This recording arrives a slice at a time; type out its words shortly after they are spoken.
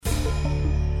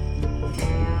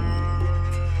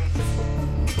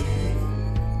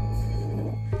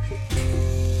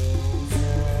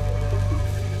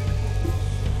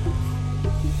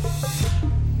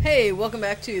Hey, welcome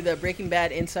back to the Breaking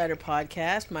Bad Insider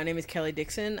Podcast. My name is Kelly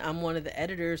Dixon. I'm one of the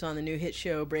editors on the new hit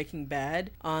show Breaking Bad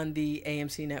on the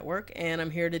AMC network. And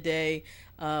I'm here today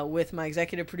with my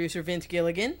executive producer, Vince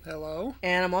Gilligan. Hello.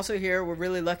 And I'm also here. We're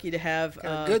really lucky to have...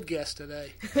 Got a good guest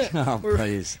today.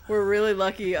 Please. We're really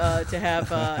lucky to have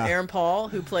Aaron Paul,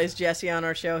 who plays Jesse on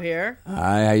our show here.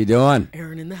 Hi, how you doing?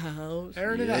 Aaron in the house.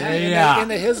 Aaron Yeah. in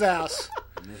his house.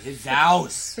 His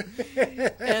house.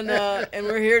 And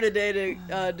we're here today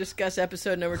to discuss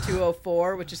episode number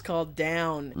 204, which is called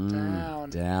Down.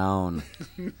 Down.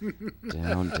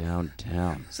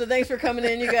 Down. So thanks for coming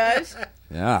in, you guys.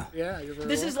 Yeah. Yeah, you're very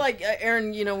This welcome. is like,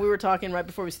 Aaron, you know, we were talking right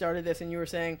before we started this, and you were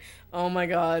saying, oh my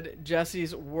God,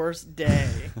 Jesse's worst day.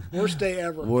 Worst day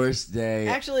ever. Worst day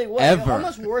Actually, what? ever.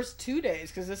 Almost worst 2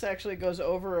 days, because this actually goes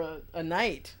over a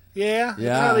night. Yeah,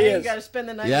 Yeah. it really You is. got to spend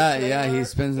the night Yeah, in the yeah, he trailer,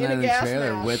 spends the in night a in the gas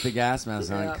trailer mask. with the gas mask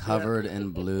on, Yeah, covered in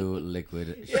blue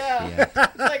liquid Yeah, shit.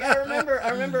 it's like I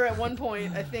remember at one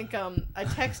point, I think I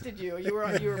texted you. You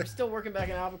were still working back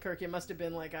in Albuquerque. It must have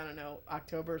been like, I don't know,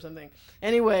 October or something.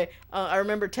 Anyway, I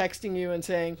remember texting you and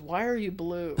saying, "Why are you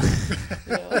blue?"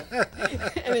 You know?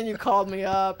 And then you called me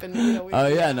up, and we Oh,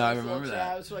 yeah, had no, I this little remember chat.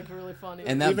 that. It was like really funny.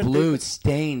 And that Even blue people-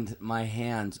 stained my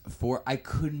hands I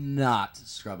could not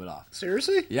scrub it off.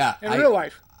 Seriously? Yeah. In real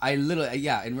life? I literally,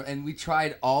 yeah, and we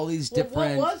tried all these Well,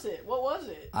 different... what was it? What was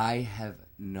it? I have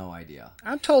no idea.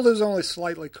 I'm told it was only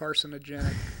slightly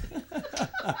carcinogenic.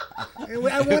 I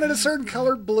wanted a certain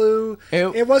colored blue.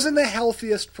 It wasn't the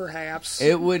healthiest, perhaps.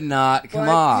 It would not come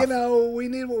but, off. you know, we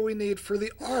need what we need for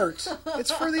the art.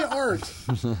 It's for the art.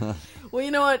 Well,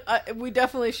 you know what? We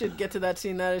definitely should get to that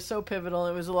scene. That is so pivotal.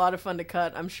 It was a lot of fun to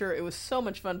cut. I'm sure it was so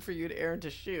much fun for you, Aaron, to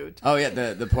shoot. Oh, yeah,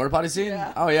 the porta potty scene?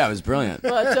 Yeah. Oh, yeah, it was brilliant.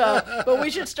 But we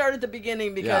should start at the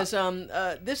beginning because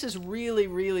this is really,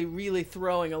 really, really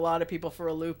throwing a lot of people for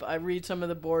a loop. I read some of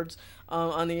the boards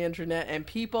on the internet, and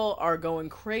people are going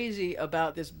crazy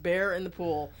about this bear in the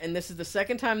pool. And this is the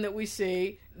second time that we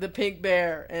see the pink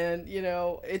bear, and you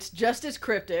know it's just as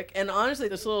cryptic. And honestly,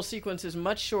 this little sequence is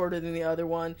much shorter than the other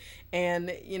one.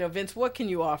 And you know, Vince, what can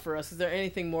you offer us? Is there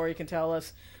anything more you can tell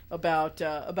us about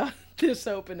this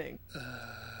opening?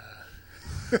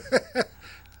 The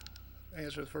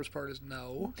answer to the first part is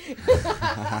no.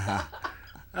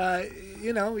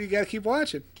 You know, you got to keep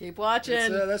watching. Keep watching.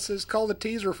 It's called a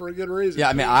teaser for a good reason. Yeah,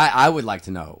 I mean, I would like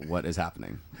to know what is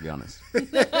happening, to be honest.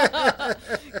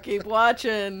 Keep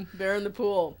watching. Bear in the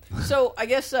pool. So I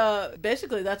guess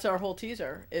basically that's our whole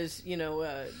teaser. Is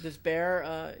this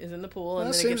bear is in the pool and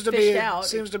Well, then it gets fished out.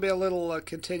 Seems to be a little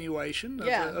continuation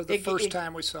of the first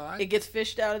time we saw it. It gets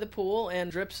fished out of the pool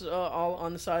and drips all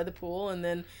on the side of the pool and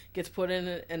then gets put in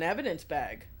an evidence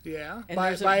bag. Yeah, And by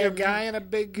there's a guy in a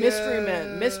big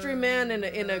mystery man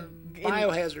in a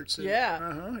biohazard suit.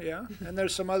 Yeah. Yeah, and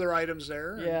there's some other items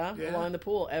there. Yeah, along the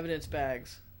pool, evidence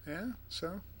bags. Yeah,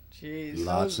 so Jeez.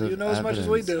 Lots you of know as much as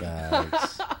we do.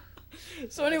 evidence, guys.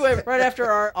 So anyway, right after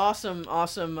our awesome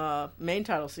main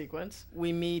title sequence,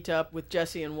 we meet up with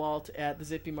Jesse and Walt at the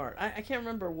Zippy Mart. I can't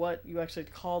remember what you actually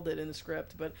called it in the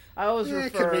script, but I always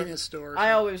convenience store.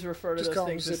 I always refer to Just those call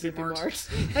them things as Zippy Zippy Marts. Marts.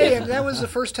 Hey, and that was the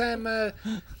first time,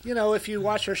 if you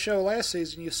watched our show last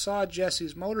season, you saw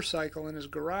Jesse's motorcycle in his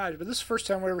garage, but this is the first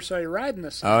time we ever saw you riding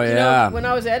this thing. Oh, You know, yeah. when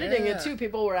I was editing Yeah. it too,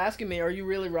 people were asking me, "Are you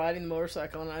really riding the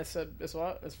motorcycle?" And I said, "As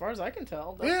far as I can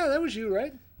tell." Yeah, that was you,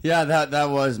 right? Yeah, that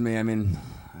was me. I mean,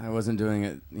 I wasn't doing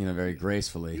it, very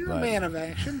gracefully. You're but a man of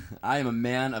action. I am a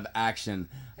man of action.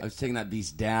 I was taking that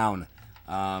beast down.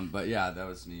 But yeah, that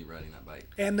was me riding that bike.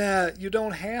 And you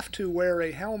don't have to wear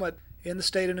a helmet in the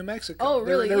state of New Mexico. Oh,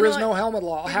 really? There is no helmet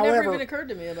law. It However, never even occurred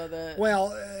to me about that. well,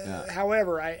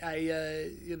 however,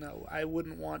 I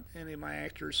wouldn't want any of my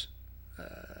actors.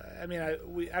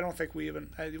 I don't think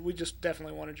we just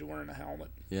definitely wanted you wearing a helmet.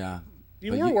 Yeah. You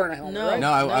But were wearing a helmet, No. right?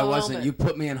 No, I No wasn't. helmet. You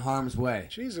put me in harm's way.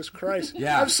 Jesus Christ.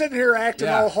 Yeah. I'm sitting here acting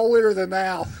Yeah. all holier than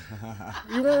thou.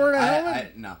 You weren't wearing a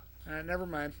helmet? No. Never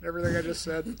mind. Everything I just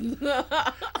said.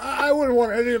 I wouldn't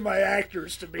want any of my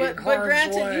actors to be in But harm's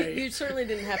granted, way. you certainly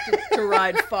didn't have to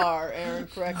ride far, Aaron.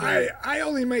 Correctly. I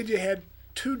only made you had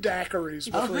 2 daiquiris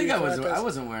I before don't think you I got was. this. I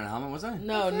wasn't wearing a helmet, was I?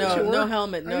 No, you no were.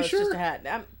 helmet. Are No, you it's just sure? a hat.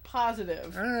 I'm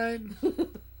positive. All right.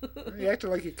 You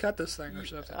acted like you cut this thing or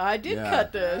something. I did Yeah.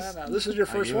 cut this. No, this is your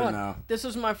first You would one. know. This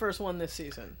was my first one this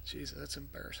season. Jesus, that's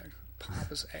embarrassing.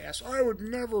 Pompous ass. I would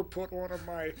never put one of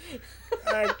my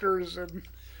actors in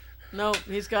No,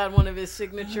 he's got one of his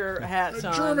signature hats a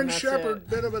on. German that's Shepherd it.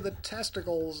 bit him in the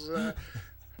testicles.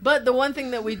 But the one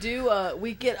thing that we do,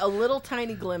 we get a little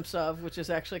tiny glimpse of, which is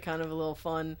actually kind of a little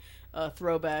fun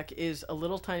throwback, is a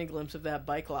little tiny glimpse of that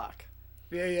bike lock.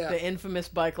 Yeah. The infamous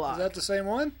bike lock. Is that the same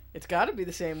one? It's got to be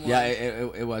the same one. Yeah,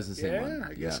 it was the same one. Yeah,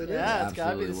 I guess it is. Yeah, it's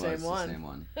gotta be the Absolutely same was one. The same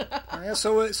one.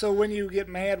 Yeah, so when you get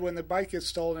mad when the bike gets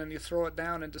stolen and you throw it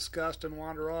down in disgust and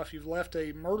wander off, you've left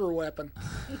a murder weapon.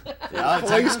 Yeah,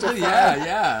 Police to technically, find.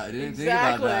 yeah. I didn't think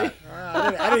about that.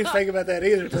 I didn't think about that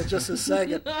either until just a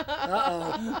second.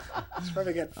 Uh-oh. It's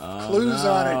probably got clues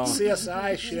on it.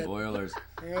 CSI shit. Spoilers.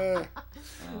 Yeah.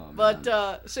 Oh, But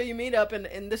man. so you meet up,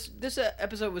 and this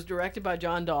episode was directed by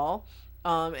John Dahl,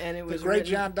 and it The was great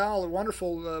written, John Dahl, a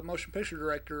wonderful motion picture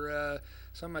director.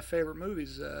 Some of my favorite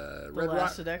movies. The Red Last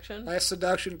Rock, Seduction. Last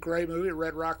Seduction, great movie.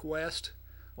 Red Rock West.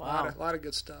 Wow. A lot of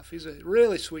good stuff. He's a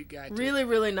really sweet guy, too. Really,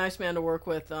 really nice man to work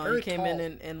with. He Very came tall.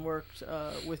 in and worked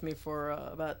with me for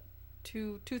about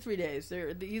 3 days.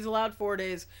 He's allowed 4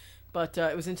 days, but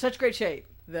it was in such great shape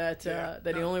that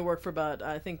he only worked for about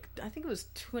I think it was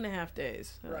 2.5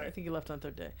 days. Right. I think he left on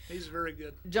third day. He's very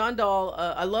good. John Dahl,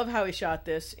 I love how he shot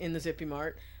this in the Zippy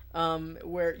Mart.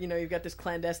 Where you've got this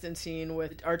clandestine scene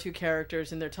with our two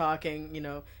characters and they're talking,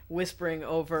 whispering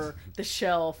over the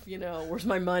shelf, where's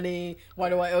my money? Why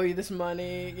do I owe you this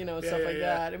money? Stuff like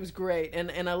that. It was great,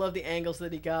 and I love the angles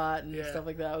that he got and stuff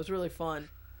like that. It was really fun.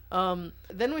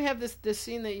 Then we have this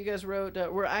scene that you guys wrote.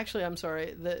 I'm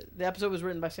sorry, the episode was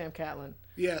written by Sam Catlin.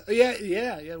 Yeah. We got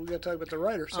to talk about the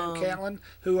writer, Sam Catlin,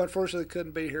 who unfortunately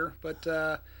couldn't be here, but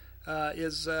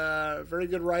is a very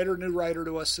good writer, new writer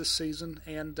to us this season,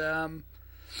 and did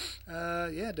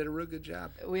a real good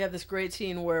job. We have this great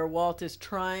scene where Walt is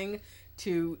trying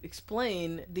to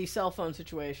explain the cell phone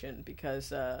situation because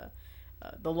the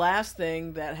last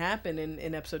thing that happened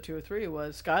in episode 2 or 3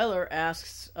 was Skylar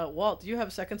asks Walt, "Do you have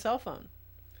a second cell phone?"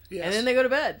 Yes. And then they go to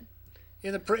bed.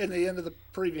 In the end of the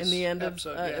previous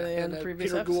episode, in the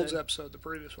previous Peter episode. Gould's episode, the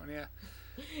previous one, yeah.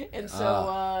 And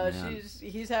so man.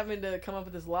 he's having to come up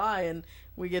with this lie, and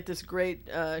we get this great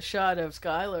shot of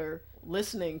Skylar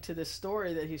listening to this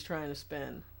story that he's trying to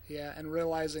spin. Yeah, and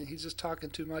realizing he's just talking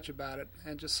too much about it,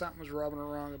 and just something was rubbing her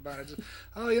wrong about it. Just,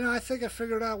 I think I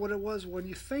figured out what it was. When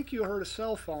you think you heard a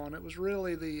cell phone, it was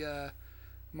really the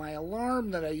my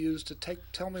alarm that I used to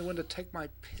tell me when to take my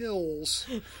pills.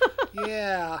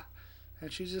 Yeah,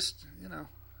 and she's just,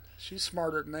 she's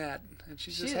smarter than that, and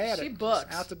she's just had it. She books.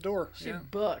 Just out the door. She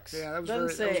books. Yeah, that was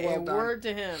doesn't that was say well a done. word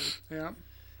to him. Yeah.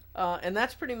 And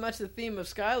that's pretty much the theme of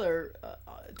Skylar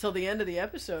till the end of the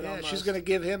episode. Yeah, almost. she's going to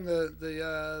give him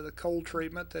the cold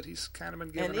treatment that he's kind of been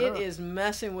giving and her. it is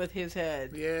messing with his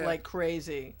head like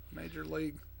crazy. Major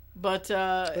league. But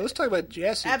let's talk about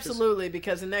Jesse. Absolutely,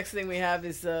 because the next thing we have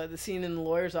is the scene in the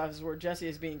lawyer's office where Jesse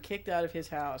is being kicked out of his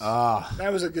house.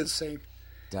 That was a good scene.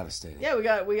 Devastating. Yeah,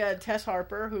 we got Tess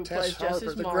Harper who plays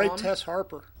Jesse's the mom. great Tess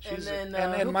Harper. And then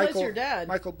and who Michael, plays your dad?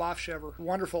 Michael Bofshever,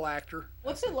 wonderful actor.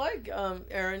 What's it like,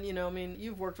 Aaron?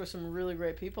 You've worked with some really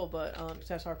great people, but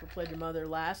Tess Harper played your mother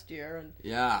last year, and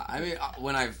Yeah, I mean,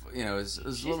 when it was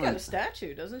she's got a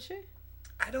statue, doesn't she?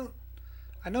 I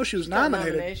know she was got a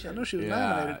nominated. nomination. I know she was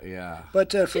nominated. Yeah.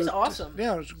 But She's awesome.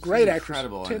 Yeah, it was a great actress.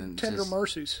 Incredible. and Tender just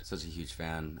Mercies. Such a huge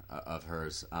fan of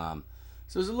hers. So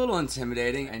it was a little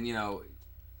intimidating, and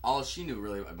all she knew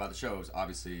really about the show was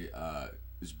obviously it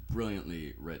was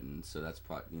brilliantly written. So that's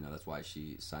that's why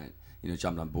she signed,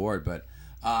 jumped on board. But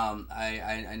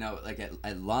I know, like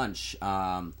at lunch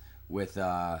with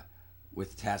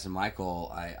Tess and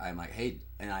Michael, I'm like, hey,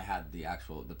 and I had the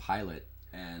pilot,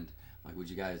 and I'm like, would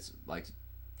you guys like to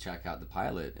check out the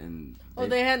pilot? And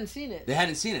they hadn't seen it. They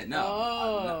hadn't seen it. No.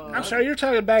 Oh. I'm sorry, you're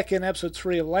talking back in episode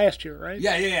 3 of last year, right?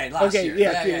 Yeah. Last year.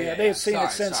 Yeah. They had seen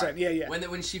it since then. Yeah.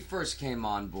 When she first came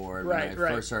on board, Right, when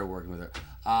I first started working with her,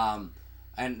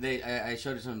 and I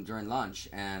showed it to them during lunch,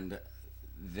 and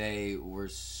they were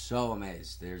so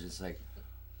amazed. They were just like,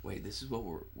 "Wait, this is what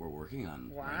we're working on."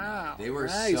 Wow, right now. They were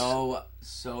nice. so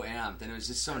amped, and it was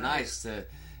just so nice to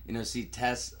see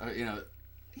Tess,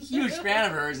 huge fan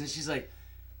of hers, and she's like,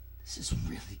 "This is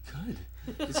really good.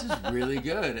 This is really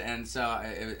good." And so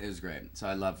it was great. So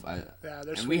I love.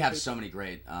 And we have so many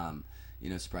great,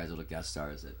 surprise little guest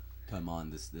stars that come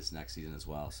on this next season as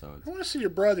well. So I want to see your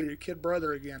kid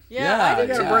brother again. Yeah, I did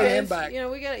gotta too. bring him back.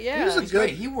 We got. He was a he's great.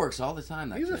 He works all the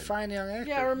time. He's kid. a fine young actor.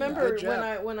 Yeah, I remember Good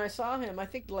job. when I saw him. I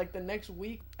think like the next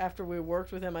week after we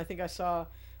worked with him, I think I saw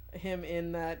him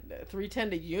in that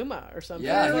 310 to Yuma or something.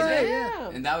 Yeah.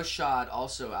 And that was shot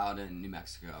also out in New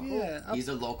Mexico. Yeah. He's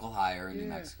a local hire in New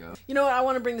Mexico. You know what? I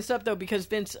want to bring this up though because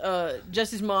Vince,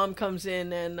 Jesse's mom comes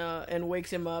in and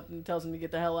wakes him up and tells him to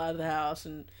get the hell out of the house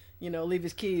and leave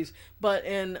his keys. But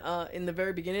in the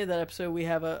very beginning of that episode, we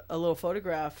have a little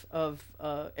photograph of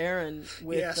Aaron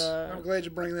with. Yes, I'm glad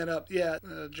you bring that up. Yeah,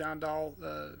 John Dahl,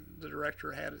 the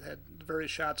director, had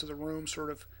various shots of the room, sort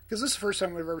of because this is the first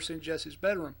time we've ever seen Jesse's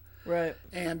bedroom. Right.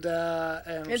 And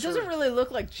it doesn't really look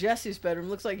like Jesse's bedroom. It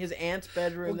looks like his aunt's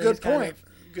bedroom. Well, good point.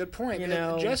 Good point. You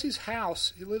know, Jesse's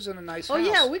house, he lives in a nice house. Oh,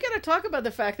 yeah, we got to talk about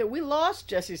the fact that we lost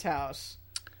Jesse's house.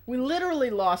 We literally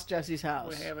lost Jesse's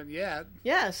house. We haven't yet.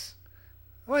 Yes.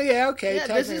 Well, yeah, okay.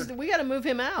 Yeah, we got to move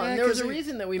him out. Yeah, there was a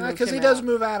reason that we moved him out. Because he does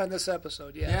move out in this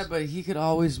episode, yes. Yeah, but he could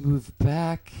always move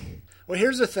back. Well,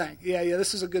 here's the thing. Yeah,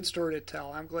 this is a good story to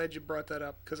tell. I'm glad you brought that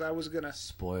up, because I was going to...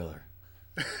 Spoiler.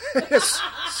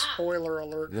 Spoiler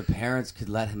alert. The parents could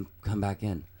let him come back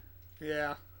in.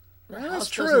 Yeah. Well, that's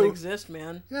true. Doesn't exist,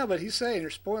 man. Yeah, but he's saying you're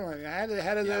spoiling it. How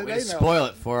did they know? Spoil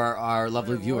it for our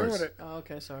lovely viewers. Oh,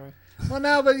 okay, sorry. Well,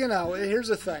 no, but here's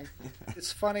the thing.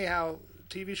 It's funny how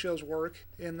TV shows work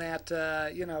in that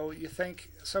you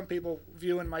think some people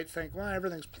viewing might think, well,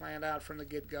 everything's planned out from the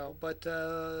get-go, but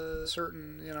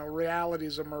certain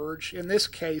realities emerge. In this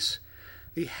case,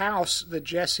 the house that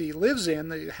Jesse lives in,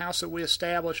 the house that we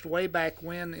established way back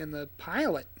when in the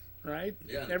pilot. Right?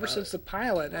 Yeah, ever since the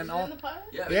pilot. Was and it all. In the pilot?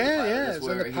 Yeah, it's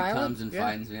in the he pilot. Comes and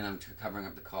finds me and I'm covering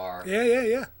up the car.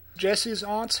 Yeah. Jesse's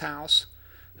aunt's house,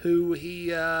 who he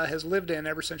has lived in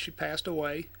ever since she passed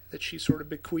away, that she sort of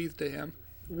bequeathed to him.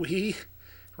 We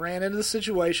ran into the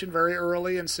situation very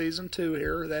early in season 2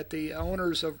 here that the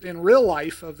owners in real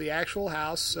life of the actual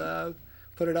house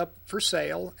put it up for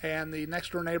sale, and the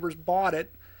next door neighbors bought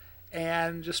it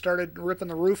and just started ripping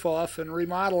the roof off and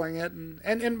remodeling it.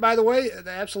 And by the way,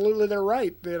 absolutely they're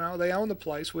right. They own the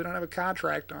place. We don't have a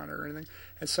contract on it or anything.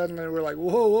 And suddenly we're like,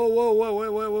 whoa,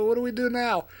 what do we do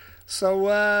now? So,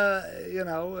 a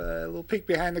little peek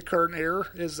behind the curtain here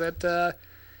is that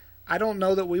I don't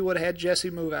know that we would have had Jesse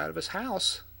move out of his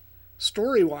house,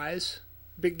 story-wise,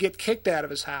 get kicked out of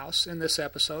his house in this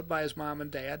episode by his mom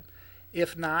and dad,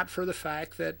 if not for the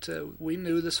fact that we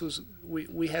knew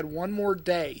we had one more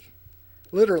day.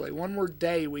 Literally, one more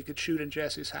day we could shoot in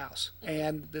Jesse's house.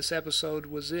 And this episode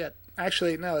was it.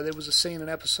 Actually, no, there was a scene in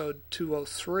episode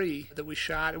 203 that we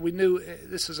shot. We knew,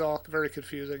 this is all very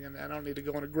confusing, and I don't need to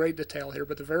go into great detail here,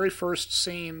 but the very first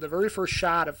scene, the very first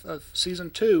shot of season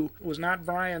 2 was not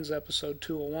Brian's episode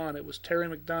 201. It was Terry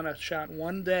McDonough shot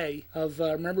one day of,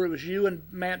 remember, it was you and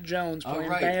Matt Jones playing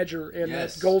Badger in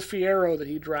that Gold Fiero that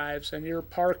he drives, and you're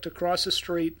parked across the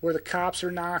street where the cops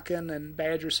are knocking, and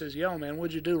Badger says, yo, man,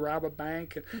 what'd you do, rob a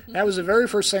bank? And that was the very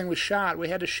first thing we shot. We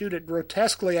had to shoot it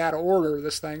grotesquely out of order,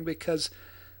 this thing, because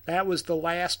that was the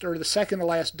last or the second to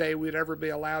last day we'd ever be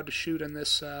allowed to shoot in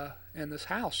this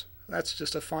house. That's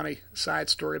just a funny side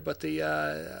story. But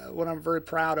what I'm very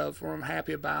proud of, what I'm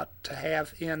happy about to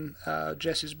have in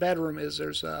Jesse's bedroom is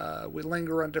we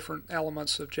linger on different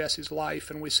elements of Jesse's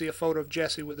life, and we see a photo of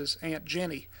Jesse with his Aunt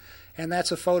Jenny, and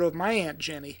that's a photo of my Aunt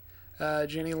Jenny,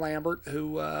 Jenny Lambert,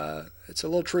 who it's a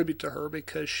little tribute to her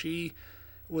because she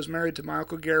was married to my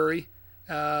Uncle Gary.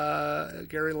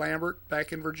 Gary Lambert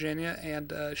back in Virginia,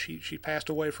 and she passed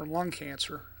away from lung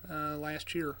cancer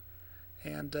last year,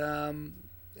 and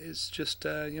it's just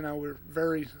we're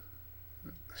very,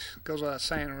 goes without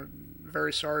saying, we're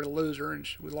very sorry to lose her, and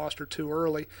we lost her too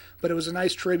early, but it was a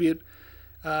nice tribute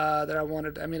that I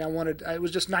wanted. It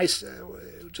was just nice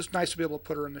to be able to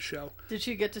put her in the show. Did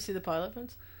she get to see the pilot,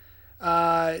 Vince?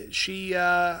 I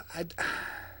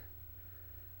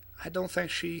don't think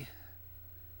she.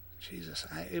 Jesus,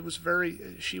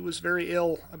 she was very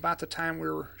ill about the time we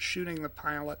were shooting the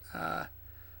pilot. I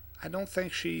don't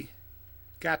think she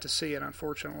got to see it,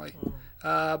 unfortunately.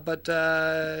 But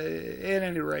at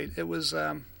any rate, it was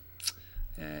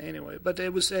anyway. But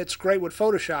it's great what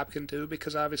Photoshop can do,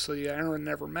 because obviously Aaron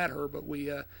never met her, but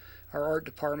our art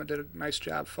department did a nice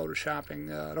job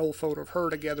photoshopping an old photo of her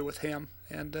together with him.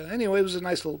 And anyway, it was a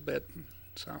nice little bit.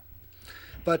 So.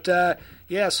 But,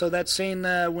 so that scene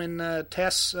when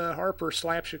Tess Harper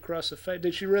slaps you across the face.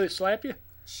 Did she really slap you?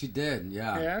 She did,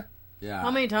 yeah. Yeah? Yeah.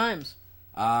 How many times?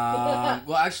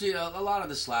 Well, actually, a lot of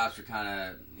the slaps are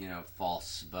kind of,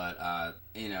 false. But,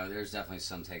 there's definitely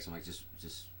some takes. I'm like, just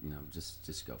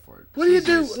go for it. What do you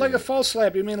do, like a false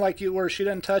slap? You mean like where she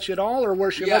doesn't touch you at all, or where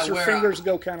she lets her fingers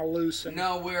go kind of loose?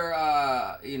 No, where,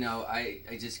 I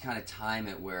just kind of time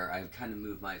it where I kind of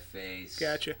move my face.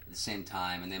 Gotcha. At the same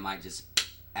time, and they might just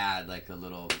add like a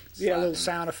little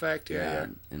sound effect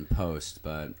in post,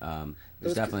 but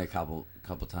there's definitely a couple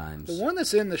couple times. The one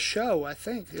that's in the show, I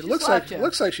think, it looks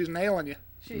like she's nailing you.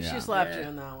 She slapped you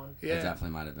in that one. Yeah. It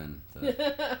definitely might have been.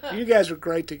 You guys are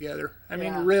great together. I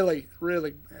mean, really,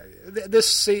 really.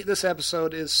 This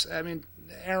episode is. I mean,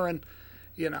 Aaron.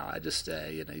 I just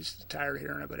he's tired of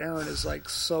hearing it, but Aaron is like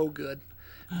so good.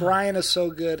 Brian is so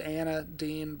good. Anna,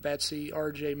 Dean, Betsy,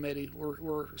 R.J., Mitty.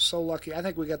 We're so lucky. I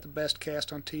think we got the best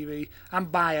cast on TV. I'm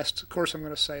biased, of course. I'm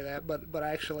going to say that, but I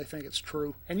actually think it's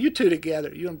true. And you two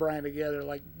together, you and Brian together,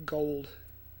 like gold.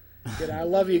 I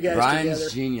love you guys Brian's together.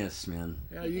 genius, man.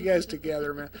 Yeah, you guys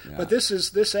together, man. Yeah. But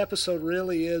this episode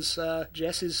really is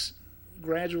Jesse's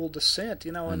gradual descent,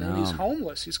 and he's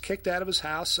homeless. He's kicked out of his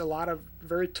house. A lot of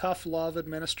very tough love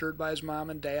administered by his mom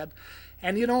and dad.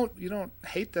 And you don't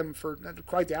hate them for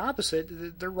quite the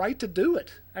opposite. They're right to do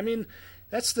it. I mean,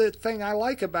 that's the thing I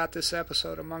like about this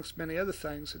episode, amongst many other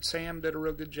things. That Sam did a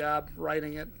real good job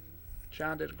writing it.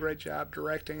 John did a great job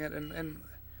directing it, and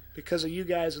because of you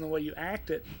guys and the way you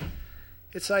act it,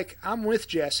 it's like I'm with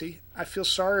Jesse. I feel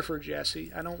sorry for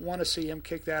Jesse. I don't want to see him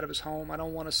kicked out of his home. I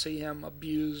don't want to see him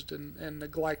abused and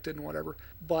neglected and whatever.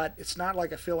 But it's not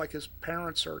like I feel like his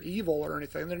parents are evil or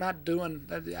anything. They're not doing.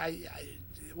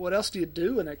 What else do you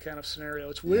do in that kind of scenario?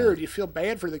 It's weird. You feel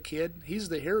bad for the kid. He's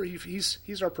the hero.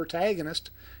 He's our protagonist,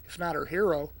 if not our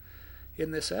hero,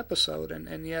 in this episode.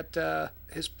 And yet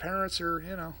his parents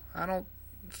are, I don't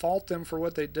fault them for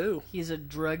what they do. He's a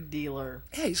drug dealer.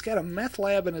 Yeah, he's got a meth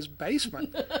lab in his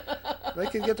basement. They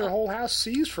could get their whole house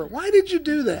seized for it. Why did you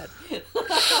do that?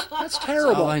 That's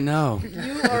terrible. That's all I know.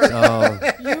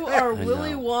 You are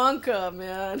Willy Wonka,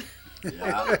 man.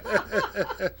 Yeah.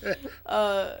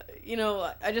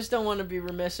 I just don't want to be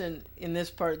remiss in this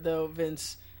part, though,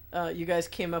 Vince. You guys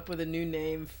came up with a new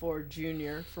name for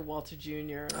Walter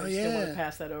Jr. I still want to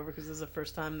pass that over because this is the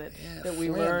first time that we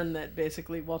learned that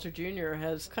basically Walter Jr.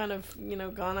 has kind of,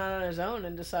 gone out on his own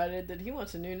and decided that he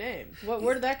wants a new name.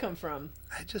 Where did that come from?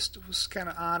 It was kind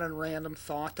of odd and random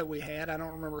thought that we had. I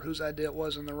don't remember whose idea it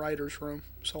was in the writer's room.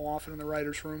 So often in the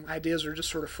writer's room, ideas are just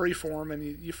sort of freeform and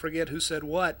you forget who said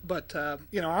what. But,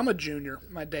 I'm a junior.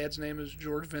 My dad's name is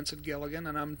George Vincent Gilligan,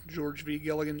 and I'm George V.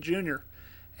 Gilligan Jr.,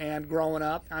 And growing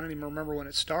up, I don't even remember when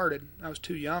it started. I was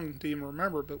too young to even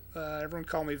remember, but everyone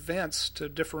called me Vince to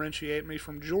differentiate me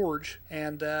from George.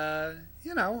 And, I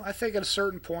think at a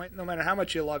certain point, no matter how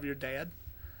much you love your dad,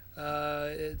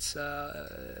 it's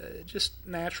just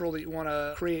natural that you want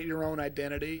to create your own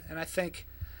identity. And I think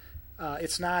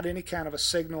it's not any kind of a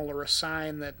signal or a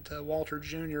sign that Walter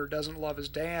Jr. doesn't love his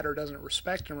dad or doesn't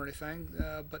respect him or anything,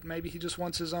 but maybe he just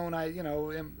wants his own,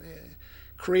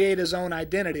 create his own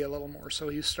identity a little more. So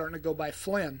he's starting to go by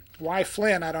Flynn. Why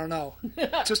Flynn? I don't know.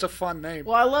 It's just a fun name.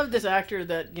 Well, I love this actor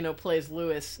that, plays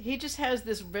Lewis. He just has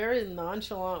this very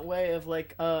nonchalant way of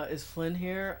like, is Flynn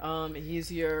here? He's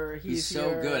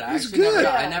so good. He's good.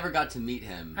 I never got to meet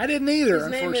him. I didn't either, his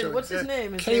unfortunately. Name is, what's his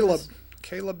name? His Caleb. name is...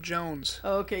 Caleb Jones.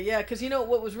 Oh, okay, yeah, because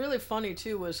what was really funny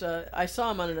too was I saw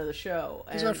him on another show.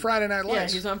 He's on Friday Night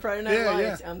Lights. Yeah, he's on Friday Night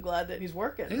Lights. Yeah. I'm glad that he's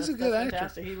working. He's a good actor.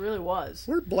 Fantastic. He really was.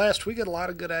 We're blessed. We get a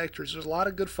lot of good actors. There's a lot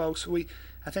of good folks.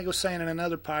 I think I was saying in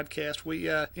another podcast,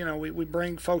 we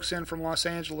bring folks in from Los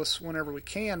Angeles whenever we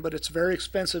can, but it's very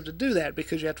expensive to do that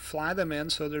because you have to fly them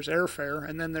in, so there's airfare,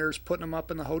 and then there's putting them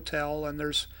up in the hotel, and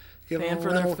there's paying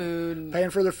for their food.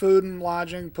 Paying for their food and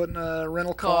lodging, putting a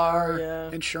rental car,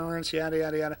 yeah. Insurance, yada,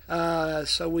 yada, yada.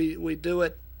 So we do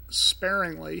it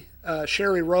sparingly.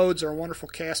 Sherry Rhodes, our wonderful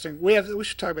casting. We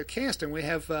should talk about casting. We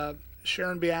have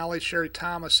Sharon Bialy, Sherry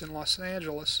Thomas in Los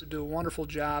Angeles do a wonderful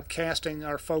job casting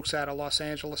our folks out of Los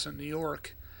Angeles and New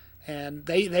York. And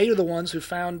they are the ones who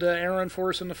found Aaron for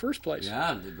us in the first place.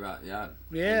 Yeah, they brought. Yeah.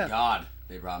 Yeah. Thank God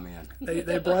they brought me in.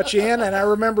 They brought you in, and I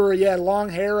remember you had long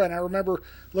hair, and I remember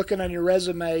looking on your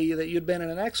resume that you'd been in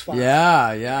an X-Files.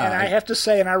 Yeah. And I have to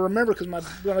say, and I remember because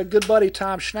my good buddy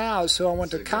Tom Schnauz, who I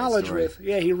went to college with,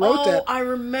 he wrote that. Oh, I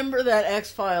remember that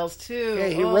X-Files too. Yeah,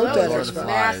 he wrote that. Lord of the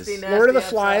Flies. Nasty Lord of the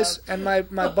X-Files. Flies,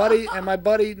 and my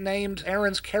buddy named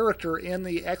Aaron's character in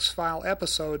the X-File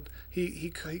episode.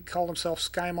 He called himself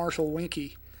Sky Marshal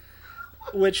Winky,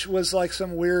 which was like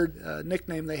some weird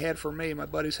nickname they had for me. My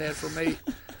buddies had for me,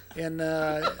 and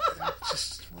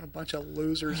just what a bunch of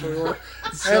losers we were.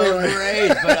 So Anyway. great,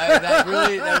 but that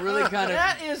really kind of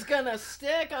That is gonna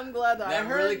stick. I'm glad that I that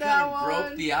heard really that kind of one.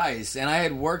 broke the ice. And I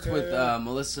had worked with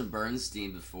Melissa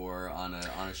Bernstein before on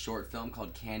a short film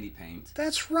called Candy Paint.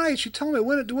 That's right. She told me.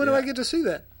 When do I get to see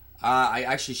that?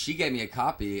 She gave me a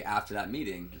copy after that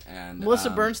meeting, and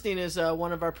Melissa Bernstein is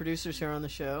one of our producers here on the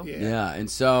show. Yeah. And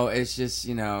so it's just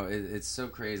it's so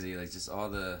crazy, like just all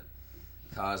the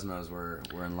cosmos were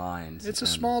in line. It's a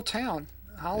small town.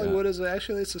 Hollywood is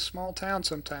it's a small town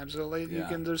sometimes. So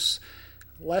there's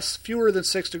fewer than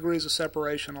 6 degrees of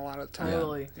separation a lot of the time.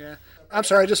 Totally. Yeah. I'm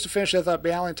sorry, just to finish that thought,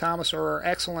 Bialy and Thomas are our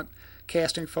excellent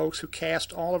casting folks who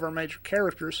cast all of our major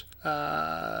characters.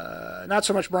 Not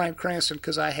so much Bryan Cranston,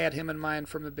 because I had him in mind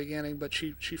from the beginning, but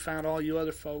she found all you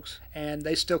other folks, and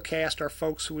they still cast our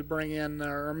folks who we bring in,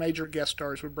 our major guest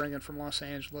stars we bring in from Los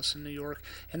Angeles and New York.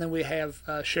 And then we have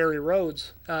Sherry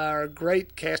Rhodes, our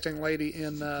great casting lady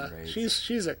in.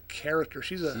 She's a character.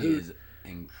 She's a hoot.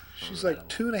 Incredible. She's like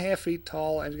 2.5 feet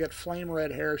tall and got flame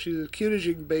red hair. She's as cute as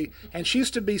you can be. And she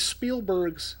used to be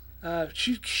Spielberg's.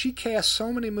 She cast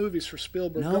so many movies for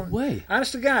Spielberg. No way.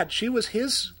 Honest to God, she was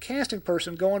his casting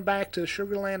person going back to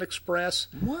Sugarland Express.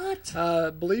 What? I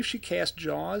believe she cast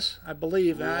Jaws. I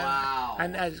believe. Wow.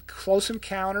 Close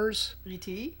Encounters.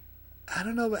 E.T.? I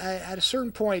don't know. At a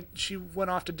certain point, she went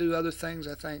off to do other things,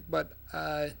 I think. But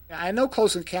I know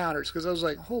Close Encounters because I was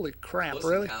like, holy crap, Close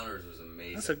really? Encounters was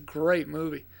amazing. That's a great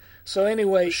movie. So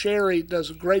anyway, Sherry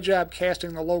does a great job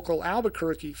casting the local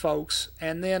Albuquerque folks,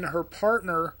 and then her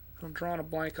partner, I'm drawing a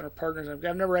blank on her partner's name.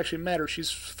 I've never actually met her. She's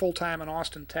full-time in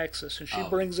Austin, Texas, and she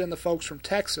brings in the folks from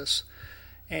Texas,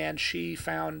 and she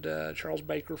found Charles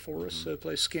Baker for us, who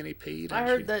plays Skinny Pete. I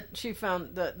heard that she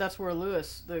found that's where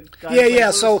Lewis, the guy Yeah, who plays yeah,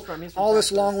 Lewis so is from. He's from all this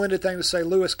Texas. long-winded thing to say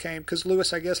Lewis came, because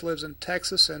Lewis, I guess, lives in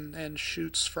Texas and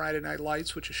shoots Friday Night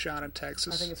Lights, which is shot in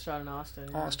Texas. I think it's shot in Austin.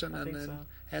 Yeah. Austin, I think and then... so.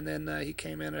 And then he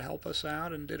came in to help us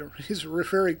out and he's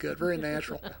very good, very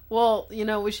natural. Well,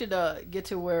 we should get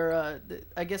to where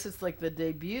I guess it's like the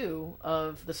debut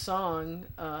of the song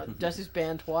Jesse's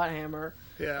band Twat Hammer.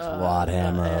 Yeah. Twat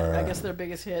Hammer. I guess their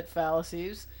biggest hit,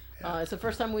 Fallacies. Yeah. It's the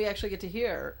first time we actually get to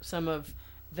hear some of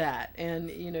that,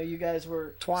 and you guys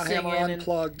were Twat singing Hammer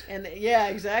Unplugged. and yeah,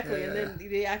 exactly. Yeah. And then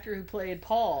the actor who played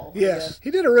Paul. Yes,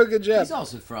 he did a real good job. He's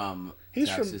also from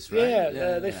Texas, from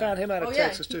right? they found him out of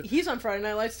Texas too. He's on Friday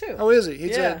Night Lights too. Oh, is he?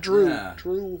 He's Yeah.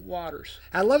 Drew Waters.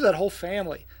 I love that whole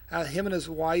family. Him and his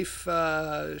wife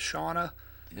Shauna,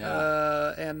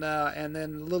 and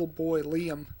then little boy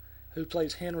Liam, who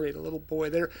plays Henry, the little boy.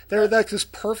 They're like this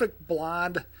perfect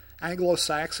blonde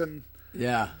Anglo-Saxon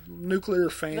nuclear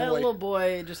family. That little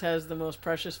boy just has the most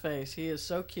precious face. He is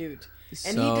so cute.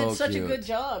 And So he did such cute. a good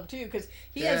job, too, because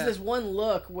he Yeah. has this one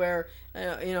look where,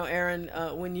 Aaron,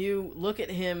 when you look at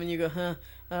him and you go,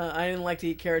 I didn't like to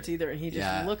eat carrots either, and he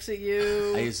just looks at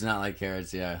you. I used to not like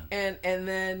carrots, And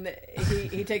then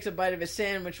he takes a bite of his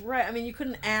sandwich. Right? I mean, you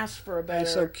couldn't ask for a better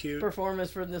so cute. performance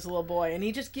from this little boy, and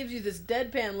he just gives you this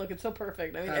deadpan look. It's so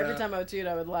perfect. I mean, every time I would see it,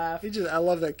 I would laugh. I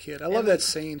love that kid. I love that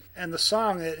scene. And the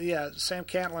song, Sam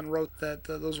Catlin wrote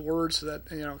those words that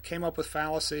came up with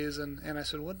Fallacies, and I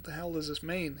said, what the hell does this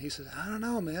mean? He said, I don't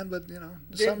know, man, but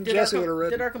something Jesse would have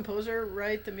written. Did our composer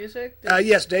write the music?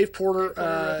 Yes, Dave Porter, wrote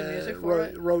the music for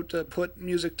it? put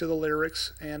music to the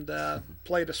lyrics and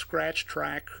played a scratch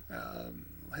track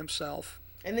himself.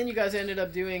 And then you guys ended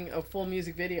up doing a full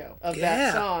music video of Yeah.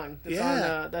 that song.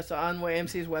 That's on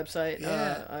YMC's website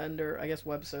Yeah. under, I guess,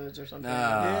 Webisodes or something.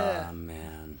 Yeah.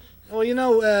 Man. Well,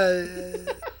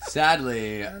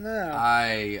 Sadly, I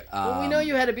know. Well, we know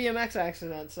you had a BMX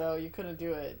accident, so you couldn't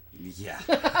do it. Yeah.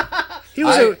 he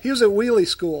was at wheelie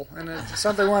school, and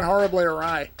something went horribly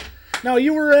awry. No,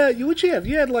 you were what'd you have?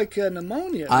 You had like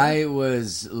pneumonia. Right? I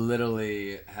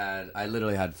literally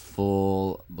had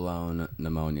full blown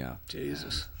pneumonia.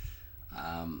 Jesus.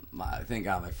 Thank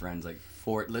God my friends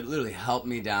literally helped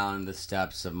me down the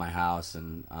steps of my house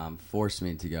and forced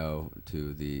me to go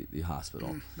to the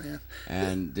hospital. Man.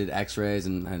 And did X-rays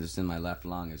and just in my left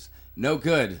lung is no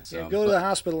good. So, Go to the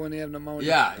hospital when you have pneumonia.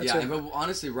 Yeah. But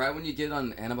honestly, right when you get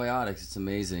on antibiotics, it's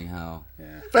amazing how.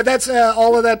 Yeah. But that's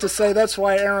all of that to say. That's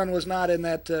why Aaron was not in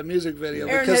that music video,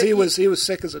 Aaron, because he was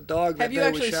sick as a dog. Have you that day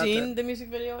actually we shot seen that. the music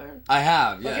video, Aaron? I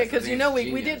have. Yes, Okay, because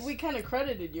it's we kind of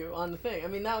credited you on the thing. I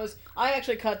mean, I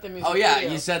actually cut the music. Oh yeah,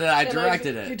 video. you said that I And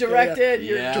directed it. You directed.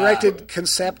 Yeah. You're Directed,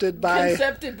 concepted by.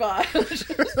 concepted by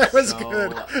That was So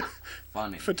good.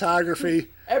 funny. Photography.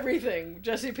 everything.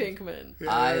 Jesse Pinkman.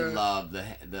 I love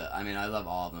I love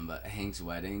all of them, but Hank's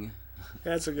wedding.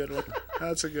 That's a good one.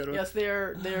 Yes,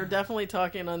 they're definitely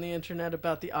talking on the internet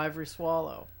about the ivory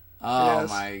swallow. Oh Yes.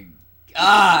 my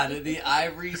God, the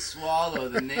ivory swallow.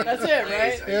 The name. That's of the it,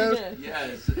 place. right? Are you- Yeah.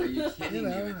 Yes. Are you kidding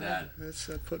me with that? It's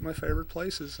put my favorite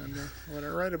places in what I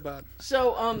write about.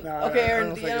 So, No, okay, I Aaron,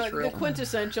 don't think it's the real.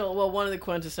 quintessential. Well, one of the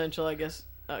quintessential, I guess.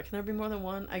 Can there be more than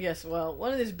one? I guess. Well,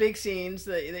 one of these big scenes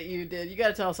that you did. You got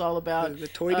to tell us all about The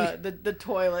toity? the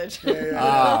toilet.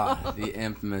 The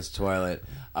infamous toilet.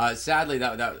 Sadly,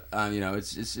 that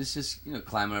it's just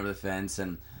climbing over the fence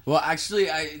and actually,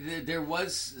 there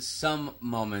was some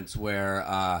moments where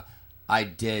I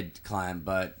did climb,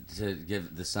 but to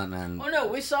give the stuntman. Oh no,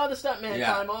 we saw the stuntman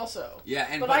climb also.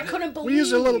 Yeah, but I couldn't believe. We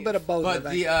used a little bit of both. But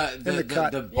I think, in the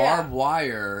cut. the barbed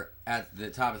wire at the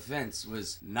top of the fence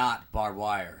was not barbed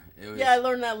wire. It was, Yeah, I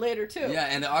learned that later too. Yeah,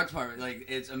 and the art department, like,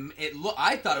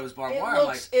 I thought it was barbed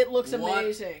wire. It looks what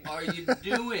amazing. are you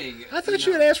doing? I thought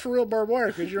you had asked for real barbed wire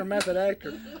because you're a method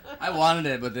actor. I wanted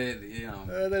it, but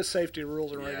There's safety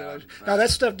rules and regulations. right. Now that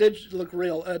stuff did look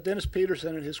real. Dennis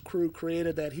Peterson and his crew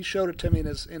created that. He showed it to me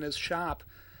in his shop,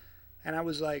 and I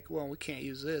was like, "Well, we can't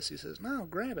use this." He says, "No,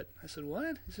 grab it." I said,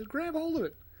 "What?" He said, "Grab hold of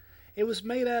it." It was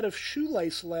made out of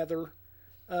shoelace leather.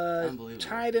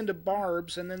 Tied into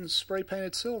barbs and then spray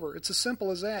painted silver. It's as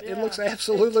simple as that. Yeah, It looks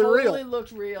absolutely it real. totally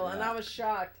looked real, and I was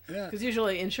shocked Yeah. because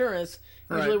usually insurance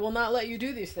will not let you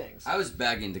do these things. I was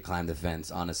begging to climb the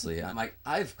fence. Honestly, I'm like,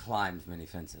 I've climbed many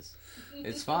fences.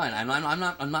 It's fine.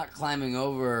 I'm not climbing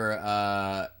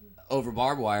over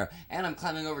barbed wire, and I'm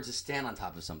climbing over to stand on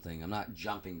top of something. I'm not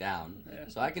jumping down,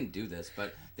 so I can do this.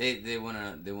 But they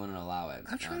wouldn't allow it.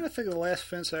 I'm trying to think of the last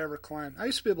fence I ever climbed. I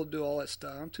used to be able to do all that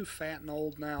stuff. I'm too fat and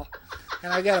old now,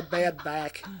 and I got a bad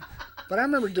back. But I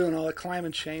remember doing all the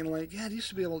climbing chain link. Yeah, I used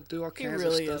to be able to do all He kinds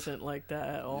really of stuff. isn't like that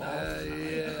at all.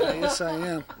 Yeah, yes I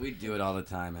am. We do it all the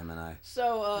time, him and I.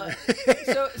 So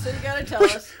you gotta tell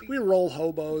us. We roll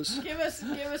hobos. Give us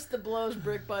the blows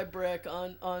brick by brick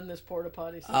on this porta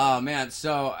potty scene. Oh man,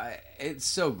 so it's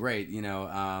so great,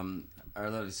 our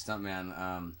lovely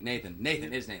stuntman, Nathan.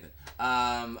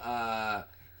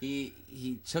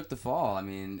 He took the fall. I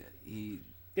mean,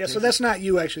 Yeah, so that's not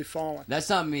you actually falling. That's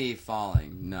not me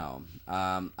falling. No,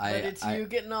 but it's you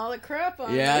getting all the crap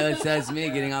on. Yeah, you. that's me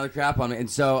getting all the crap on me. And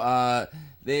so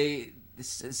they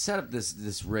set up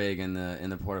this rig in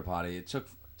the porta potty. It took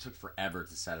forever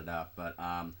to set it up, but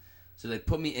so they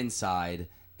put me inside,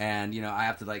 and I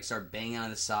have to like start banging on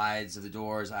the sides of the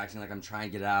doors, acting like I'm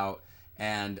trying to get out.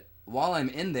 And while I'm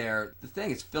in there, the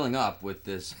thing is filling up with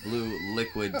this blue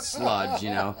liquid sludge,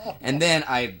 and then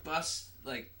I bust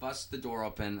the door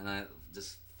open, and I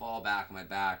just fall back on my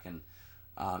back, and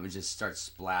it just starts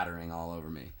splattering all over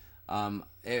me.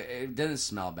 It didn't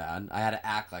smell bad. I had to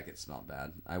act like it smelled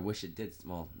bad. I wish it did.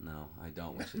 Well, no, I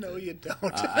don't wish it did. No, you don't.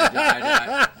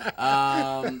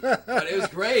 But it was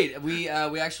great. We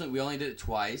only did it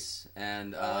twice,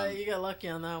 and you got lucky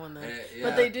on that one then. Yeah.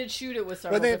 But they did shoot it with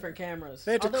several different cameras.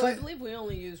 Although I believe we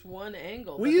only used one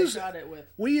angle. We shot it with.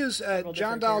 We use different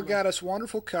John Dahl cameras. got us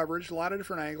wonderful coverage, a lot of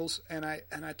different angles, and I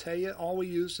tell you, all we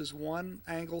used is one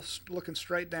angle looking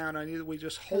straight down. I knew that we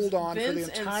just hold on for the Vince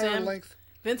and entire Sam- length.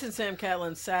 Vince and Sam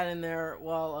Catlin sat in there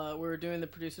while we were doing the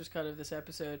producer's cut of this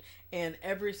episode, and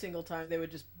every single time they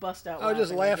would just bust out. Oh,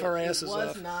 just laugh our It asses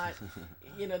was off. not,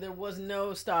 there was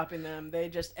no stopping them. They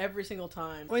just every single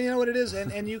time. Well, you know what it is,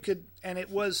 and you could, and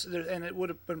it would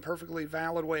have been a perfectly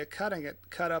valid way of cutting it,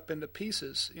 cut up into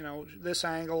pieces. This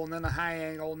angle, and then the high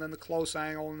angle, and then the close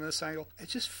angle, and this angle.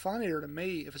 It's just funnier to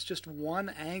me if it's just one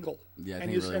angle, Yeah, I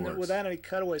and think it really works. without any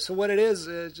cutaways. So what it is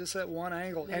just that one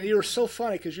angle, and you were so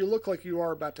funny because you look like you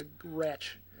are about to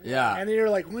retch. Yeah. And then you're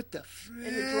like, what the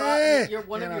And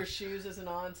one of your shoes isn't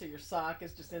on, so your sock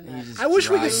is just in there. I wish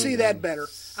we could Driving see that better.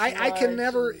 I can sludge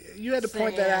never. and You had to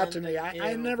point that out to me. sand and,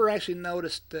 I never actually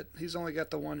noticed that he's only got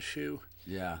the one shoe.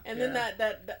 Yeah. And then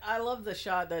that I love the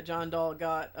shot that John Dahl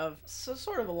got of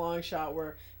sort of a long shot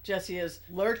where Jesse is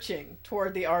lurching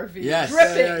toward the RV, Yes.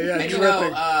 dripping. Yeah, And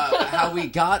dripping. how we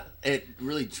got it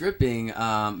really dripping,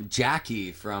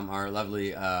 Jackie from our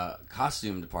lovely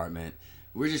costume department,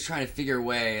 we're just trying to figure a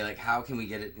way, like, how can we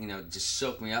get it, just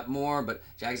soak me up more? But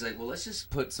Jackie's like, well, let's just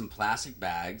put some plastic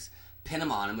bags, pin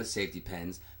them on them with safety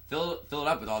pins, fill it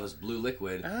up with all this blue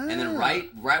liquid, and then right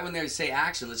when they say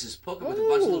action, let's just poke it with a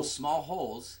bunch of little small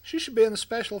holes. She should be in the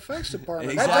special effects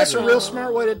department. Exactly. That's a real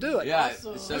smart way to do it. Yeah,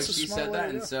 Awesome. so That's a she smart said way that, to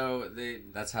and do it. so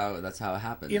that's how it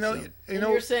happened. You know, so. you And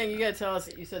know. you're saying you gotta tell us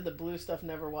that you said the blue stuff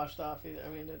never washed off either. I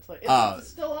mean, it's like it's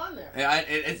still on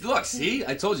there. Look, see,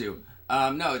 I told you.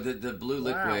 No, the blue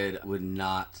Wow. liquid would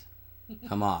not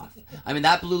come off. I mean,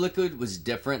 that blue liquid was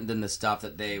different than the stuff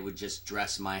that they would just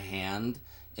dress my hand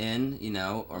in,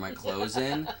 or my clothes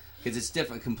in, because it's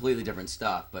different, completely different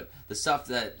stuff. But the stuff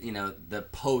that the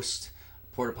post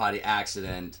porta potty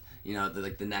accident,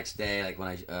 the next day, like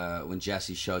when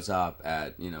Jesse shows up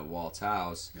at Walt's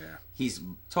house, he's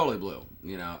totally blue,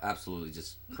 absolutely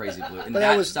just crazy blue. And But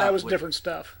that was stuff would- different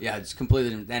stuff. Yeah, it's completely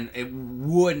different, and it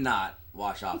would not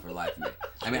wash off for the life of me.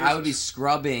 I mean, I would be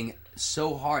scrubbing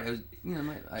so hard. It was,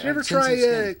 Did you ever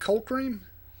try cold cream?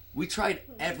 We tried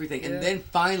everything, Yeah. and then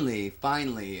finally,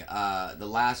 the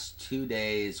last 2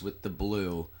 days with the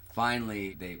blue,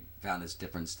 finally they found this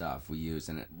different stuff we used,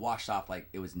 and it washed off like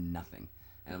it was nothing.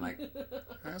 And I'm like,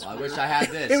 well, I wish I had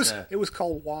this. It was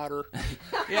called water.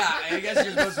 Yeah, I guess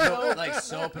you're supposed to go like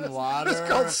soap and water. It's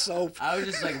called soap. I was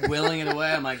just like willing it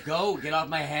away. I'm like, go, get off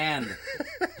my hand.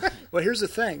 Well, here's the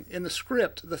thing. In the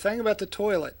script, the thing about the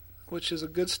toilet, which is a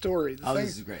good story.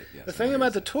 This is great. Yes, the thing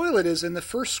about the toilet is, in the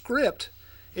first script,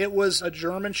 it was a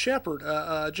German Shepherd,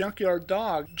 a junkyard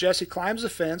dog. Jesse climbs the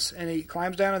fence, and he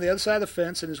climbs down on the other side of the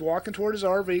fence, and he's walking toward his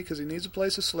RV because he needs a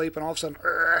place to sleep, and all of a sudden,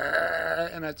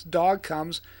 and that dog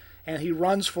comes, and he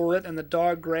runs for it, and the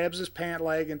dog grabs his pant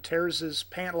leg and tears his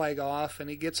pant leg off, and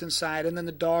he gets inside, and then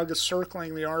the dog is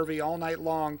circling the RV all night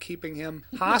long, keeping him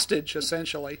hostage,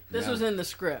 essentially. This was in the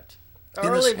script. In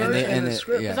the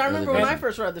script. Because I remember when I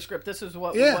first read the script, this is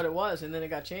what it was, and then it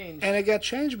got changed. And it got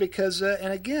changed because,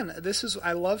 and again,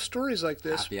 I love stories like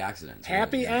this. Happy accidents.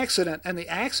 Happy accident. And the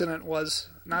accident was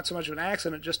not so much of an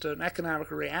accident, just an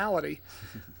economic reality.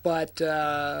 But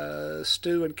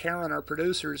Stu and Karen, our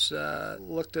producers,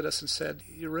 looked at us and said,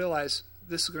 you realize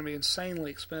this is going to be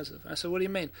insanely expensive. And I said, what do you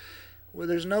mean? Well,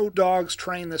 there's no dogs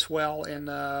trained this well in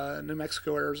New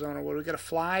Mexico, Arizona. Well, we've got to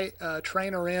fly a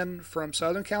trainer in from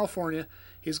Southern California.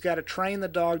 He's got to train the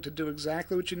dog to do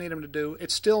exactly what you need him to do. It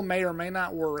still may or may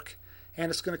not work, and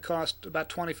it's going to cost about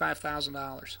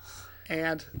 $25,000.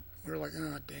 And we were like,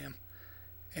 oh, damn.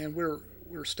 And we're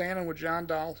standing with John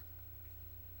Dahl.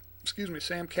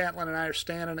 Sam Catlin and I are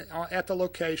standing at the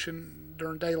location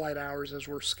during daylight hours as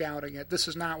we're scouting it. This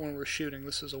is not when we're shooting.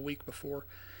 This is a week before.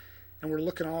 And we're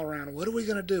looking all around. What are we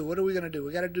going to do? What are we going to do?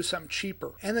 We got to do something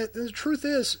cheaper. And the truth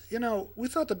is, we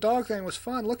thought the dog thing was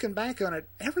fun. Looking back on it,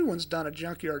 everyone's done a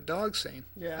junkyard dog scene.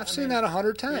 Yeah, I've seen that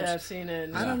 100 times. Yeah, I've seen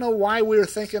it. I don't know why we were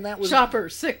thinking that was... Chopper,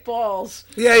 sick balls.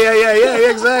 Yeah,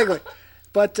 exactly.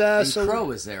 But so Crow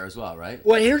was there as well, right?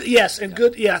 Well,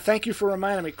 good. Yeah, thank you for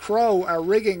reminding me. Crow, our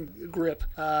rigging grip,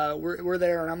 we're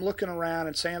there, and I'm looking around,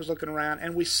 and Sam's looking around,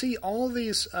 and we see all of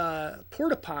these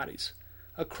porta potties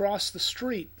across the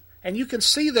street. And you can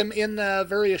see them in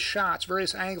various shots,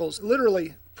 various angles.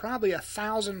 Literally, probably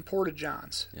 1,000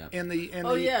 porta-johns in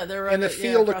the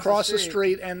field across the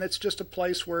street, and it's just a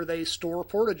place where they store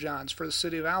porta-johns for the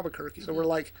city of Albuquerque. So we're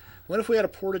like, what if we had a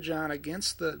porta-john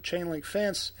against the chain link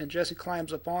fence, and Jesse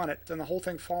climbs up on it, then the whole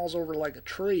thing falls over like a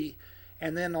tree,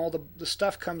 and then all the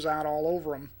stuff comes out all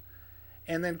over him.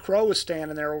 And then Crow is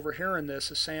standing there overhearing this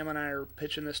as Sam and I are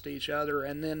pitching this to each other,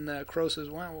 and then Crow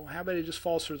says, well, how about he just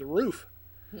falls through the roof?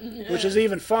 Which is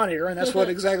even funnier, and that's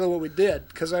exactly what we did,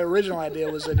 because our original idea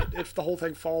was that if the whole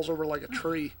thing falls over like a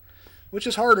tree, which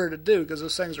is harder to do because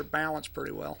those things are balanced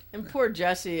pretty well. And poor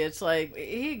Jesse, it's like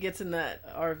he gets in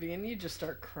that RV and you just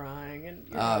start crying, and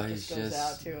your heart just goes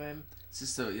out to him. It's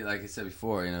just so, like I said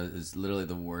before, it's literally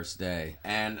the worst day.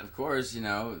 And of course,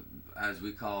 as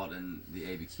we call it in the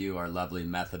ABQ, our lovely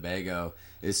Methabago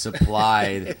is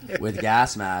supplied with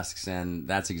gas masks, and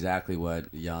that's exactly what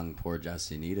young poor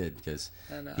Jesse needed, because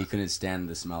he couldn't stand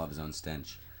the smell of his own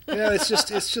stench. It's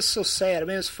just so sad. I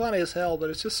mean, it's funny as hell, but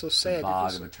it's just so sad. The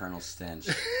bog of eternal stench.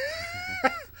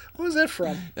 What was that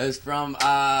from? That was from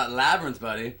Labyrinth,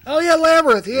 buddy. Oh yeah,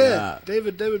 Labyrinth. Yeah.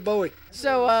 David Bowie.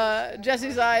 So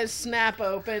Jesse's eyes snap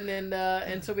open,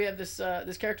 and so we have this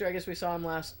character. I guess we saw him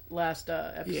last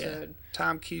episode. Yeah.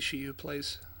 Tom Kishi, who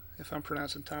plays, if I'm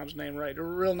pronouncing Tom's name right, a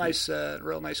real nice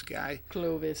guy.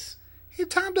 Clovis.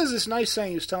 Tom does this nice thing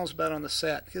he was telling us about on the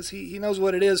set, because he knows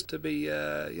what it is to be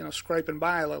scraping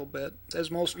by a little bit, as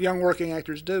most young working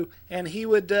actors do. And he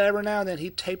would every now and then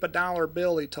he'd tape a dollar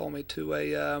bill, he told me, to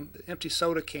a empty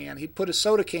soda can. He'd put his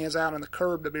soda cans out on the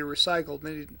curb to be recycled, and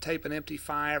then he'd tape an empty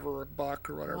 $5 or $1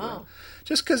 or whatever. Wow.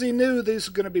 Just because he knew these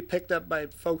were going to be picked up by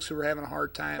folks who were having a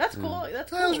hard time. That's cool. That's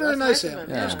cool. That was very nice of him.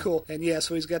 Yeah. That was cool. And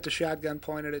so he's got the shotgun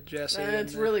pointed at Jesse. And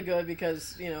it's really good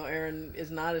because Aaron is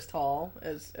not as tall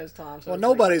as Tom. So well,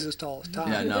 nobody's as tall as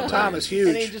Tom. Yeah, no, Tom is huge.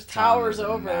 And he just towers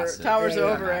over massive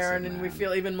Aaron, man. and we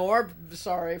feel even more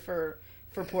sorry for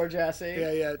poor Jesse.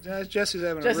 Yeah. Jesse's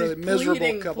having a really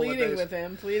miserable couple of days.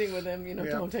 Pleading with him,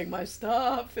 don't take my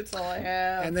stuff. It's all I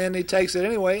have. And then he takes it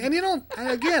anyway. And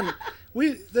again,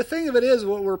 the thing of it is,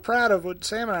 what we're proud of, what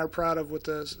Sam and I are proud of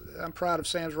I'm proud of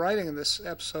Sam's writing in this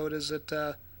episode, is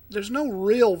that there's no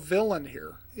real villain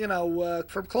here.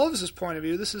 From Clovis's point of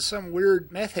view, this is some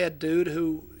weird meth head dude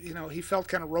who, he felt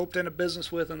kind of roped into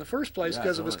business with in the first place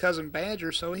because of his cousin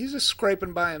Badger. So he's just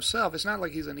scraping by himself. It's not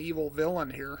like he's an evil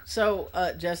villain here. So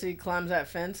Jesse climbs that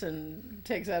fence and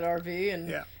takes that RV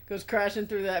and goes crashing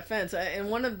through that fence. And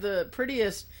one of the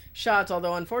prettiest shots,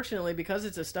 although unfortunately because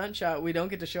it's a stunt shot, we don't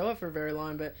get to show it for very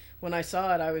long. But when I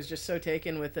saw it, I was just so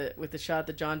taken with the shot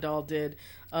that John Dahl did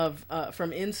of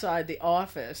from inside the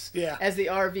office as the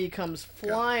RV comes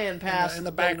flying past in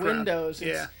the windows.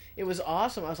 it was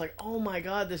awesome. I was like, oh my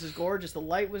god, this is gorgeous. The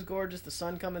light was gorgeous. The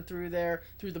sun coming through there,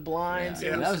 through the blinds.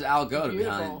 Yeah. That was Al Goda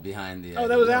beautiful. behind the... Oh,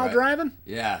 that was Al driving?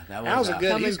 Yeah, that was Al's a Al.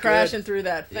 good... Coming He's crashing good. through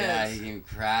that Yeah, fence. he came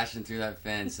crashing through that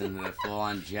fence in the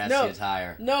full-on Jesse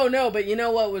attire. No, but you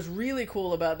know what was really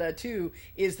cool about that too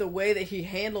is the way that he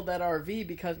handled that RV,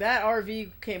 because that RV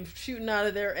came shooting out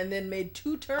of there and then made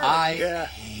 2 turns. I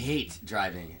hate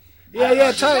driving.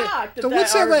 Yeah. Tell you. shocked So at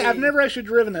what's that it like? RV. I've never actually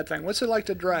driven that thing. What's it like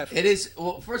to drive? It is,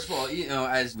 well, first of all,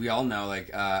 as we all know, like,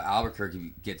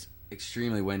 Albuquerque gets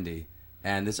extremely windy,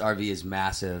 and this RV is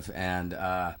massive, and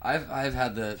I've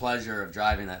had the pleasure of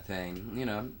driving that thing,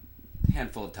 a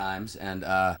handful of times, and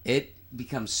it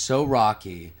becomes so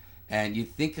rocky, and you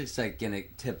think it's, like, going to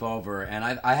tip over, and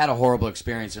I had a horrible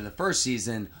experience in the first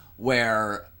season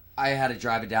where I had to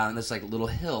drive it down this like little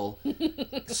hill,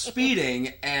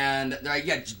 speeding, and they're like,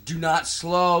 "Yeah, do not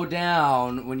slow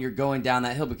down when you're going down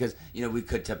that hill because we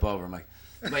could tip over." I'm like,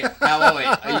 "Wait,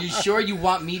 wait, are you sure you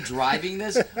want me driving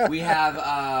this?" We have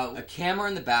a camera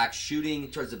in the back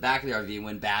shooting towards the back of the RV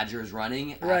when Badger is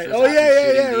running. Right. After Oh, yeah,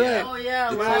 shooting right. Oh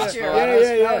yeah, the last year.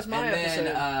 crossbow. That was my And episode.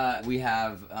 then we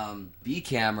have B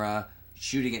camera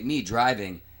shooting at me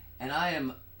driving, and I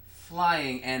am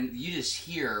flying, and you just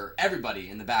hear everybody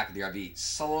in the back of the RV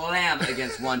slam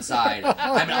against one side.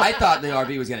 I mean, I thought the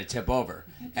RV was going to tip over,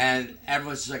 and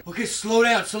everyone's just like, "Okay, slow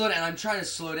down," and I'm trying to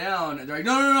slow down, and they're like,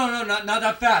 "No, not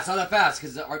that fast,"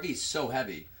 because the RV is so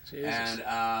heavy. Jesus. And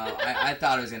I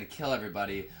thought it was going to kill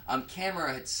everybody.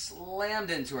 Camera had slammed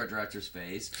into our director's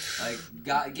face,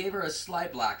 like gave her a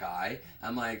slight black eye.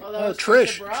 I'm like, that was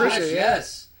Trish. Bride. Trisha, yeah.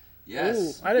 Yes.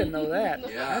 Ooh, I didn't know that.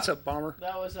 Yeah. That's a bummer.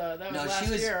 That was No, last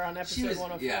year on episode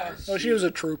 104. Yeah, Oh, she was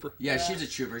a trooper. Yeah, she's a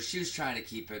trooper. She was trying to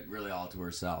keep it really all to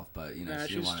herself, but Yeah,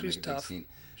 she didn't want to make she's a big tough. scene.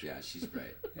 Yeah, she's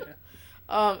great.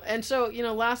 And so,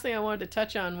 last thing I wanted to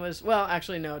touch on was, well,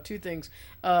 actually, no, 2 things.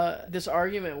 This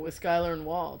argument with Skylar and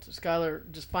Walt. Skylar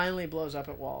just finally blows up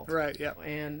at Walt. Right, yeah.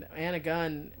 And Anna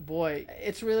Gunn, boy,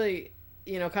 it's really,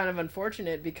 kind of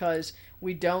unfortunate because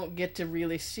we don't get to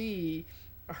really see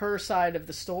her side of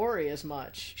the story as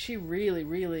much. She really,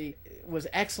 really was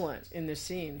excellent in this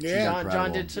scene. Yeah.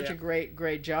 John did such a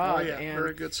great job. Oh, yeah, and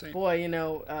very good scene. Boy,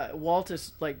 Walt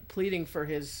is like pleading for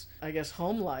his, I guess,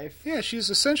 home life. Yeah, she's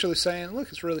essentially saying, look,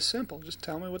 it's really simple. Just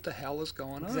tell me what the hell is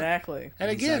going on. Exactly.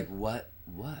 And He's again, like,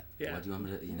 what? Yeah. What do you want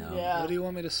me to, Yeah. what do you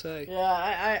want me to say? Yeah,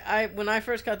 I when I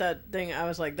first got that thing, I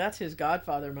was like, that's his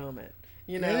Godfather moment.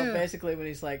 Yeah. Basically when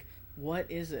he's like,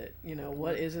 what is it?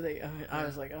 What is it? I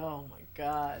was like, oh my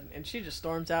God. And she just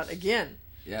storms out again.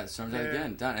 Yeah, storms out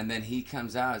again, done. And then he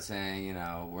comes out saying,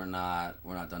 we're not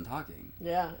done talking.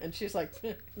 Yeah, and she's like,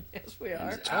 yes, we are.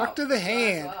 He's Talk out. to the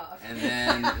hand. And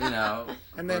then,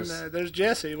 And then there's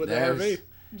Jesse with the there's- RV.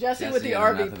 Jesse Jesse with the and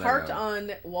RV Renata parked there.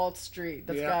 on Walt Street.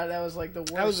 Yeah. That was like the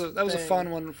worst. That was a thing.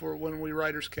 fun one for when we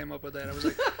writers came up with that. I was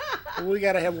like, we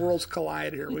got to have worlds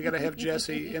collide here. We got to have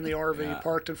Jesse in the RV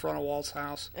parked in front of Walt's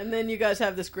house. And then you guys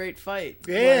have this great fight.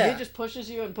 Yeah. where he just pushes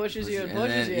you and pushes you and And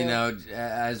pushes then, you.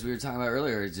 as we were talking about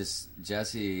earlier, just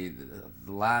Jesse,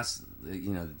 the last, the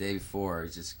day before, he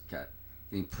just got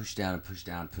getting pushed down and pushed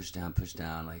down, pushed down, pushed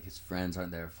down. Like his friends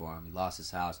aren't there for him. He lost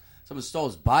his house. Someone stole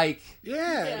his bike.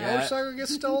 Yeah, motorcycle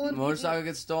gets stolen. Motorcycle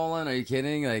gets stolen. Are you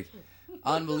kidding? Like,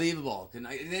 unbelievable. And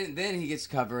then he gets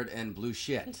covered in blue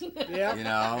shit. Yeah,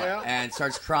 yeah. And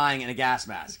starts crying in a gas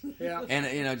mask. Yeah.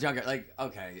 And Junker, like,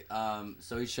 okay,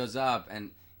 so he shows up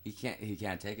and he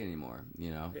can't take it anymore.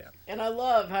 Yeah. And I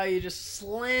love how you just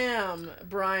slam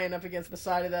Brian up against the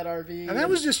side of that RV. And that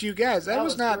was just you guys. That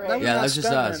was not. great. That was Yeah, not that's just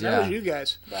stuntmen. us, That yeah. was you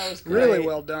guys. That was great. Really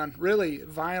well done. Really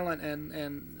violent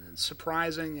and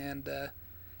surprising. And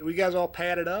were you guys all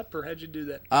padded up, or how'd you do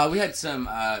that? We had some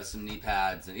knee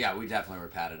pads, and yeah, we definitely were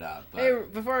padded up. But Hey,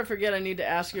 before I forget, I need to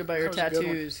ask you about your That was a good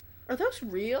tattoos. Are those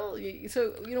real?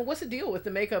 So, what's the deal with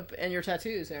the makeup and your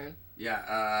tattoos, Aaron?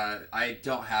 yeah, I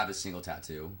don't have a single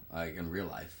tattoo like in real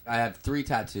life. I have 3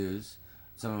 tattoos.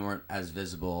 Some of them weren't as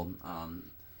visible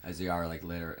as they are like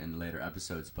later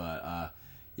episodes, but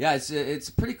yeah, it's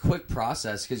a pretty quick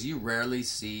process because you rarely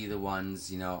see the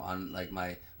ones on like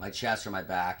my chest or my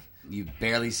back. You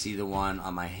barely see the one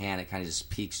on my hand. It kind of just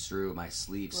peeks through my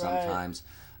sleeve sometimes.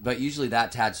 But usually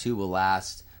that tattoo will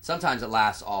last. Sometimes it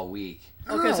lasts all week.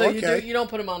 Okay, Oh, so okay. you don't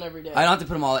put them on every day. I don't have to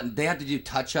put them all. They have to do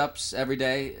touch-ups every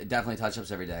day. Definitely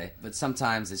touch-ups every day. But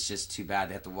sometimes it's just too bad.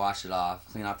 They have to wash it off,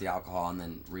 clean off the alcohol, and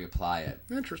then reapply it.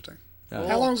 Interesting. Yeah.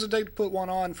 How long does it take to put one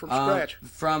on from scratch?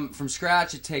 From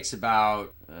scratch, it takes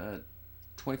about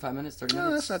 25 minutes, 30 No,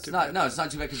 minutes. that's not too bad. No, it's not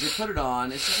too bad because you put it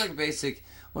on. It's just like a basic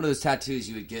one of those tattoos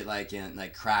you would get like in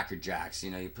like Cracker Jacks.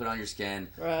 You put on your skin,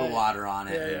 Right. put water on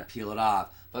it, Yeah, and yeah. peel it off.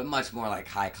 But much more like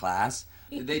high class.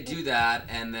 they do that,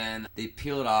 and then they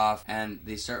peel it off, and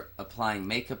they start applying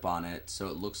makeup on it, so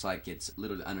it looks like it's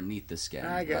literally underneath the skin,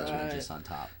 I get rather than it. just on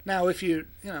top. Now, if it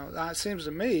seems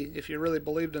to me, if you really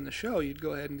believed in the show, you'd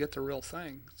go ahead and get the real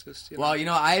thing. It's just, Well,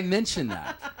 I mentioned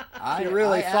that. you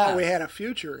really thought we asked. had a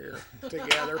future here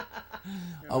together.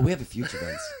 Oh, we have a future,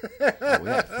 Vince. Oh, we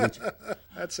have a future.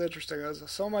 That's interesting. There's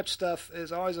so much stuff.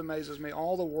 It always amazes me.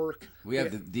 All the work We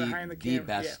have behind the camera.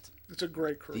 best. Yeah, it's a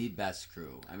great crew. The best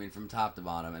crew. I mean, from top to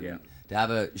bottom. And Yeah. to have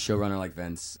a showrunner like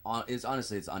Vince,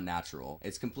 it's unnatural.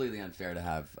 It's completely unfair to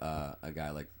have a guy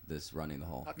like this running the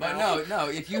whole. But no.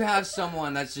 If you have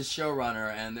someone that's just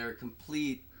showrunner and they're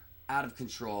complete out of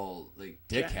control, like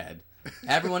dickhead,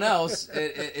 everyone else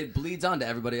it bleeds on to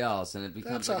everybody else, and it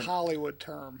becomes That's a Hollywood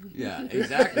term. Yeah,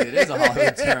 exactly. It is a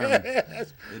Hollywood term.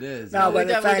 It is. No, but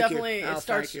we thank you. definitely No, it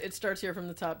starts. thank you. It starts here from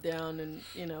the top down, and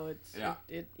it's Yeah.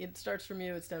 it starts from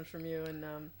you. It stems from you, and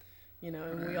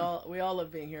and we all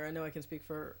love being here. I know I can speak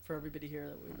for everybody here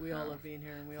that we all love being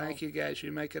here, and we all. Thank you guys.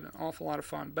 You make it an awful lot of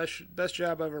fun. Best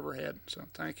job I've ever had. So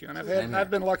thank you. And Same here. I've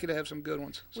been lucky to have some good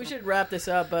ones. We So. should wrap this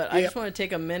up, but I Yep. just want to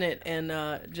take a minute and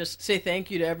just say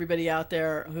thank you to everybody out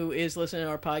there who is listening to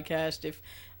our podcast. If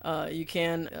you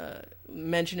can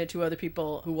mention it to other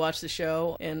people who watch the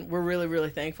show, and we're really, really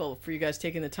thankful for you guys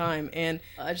taking the time. And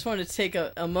I just wanted to take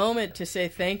a moment to say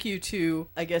thank you to,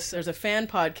 I guess there's a fan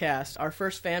podcast, our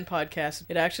first fan podcast.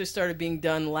 It actually started being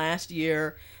done last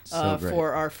year So great.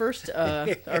 for our first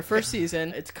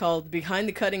season. It's called Behind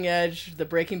the Cutting Edge, the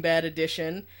Breaking Bad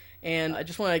edition. And I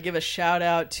just want to give a shout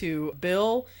out to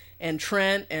Bill and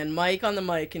Trent and Mike on the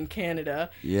mic in Canada.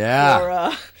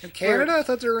 Yeah. In Canada? I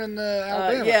thought they were in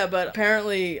Alabama. Yeah, but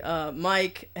apparently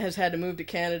Mike has had to move to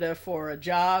Canada for a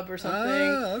job or something.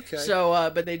 Ah, okay.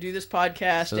 So, but they do this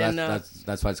podcast, So and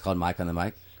that's why it's called Mike on the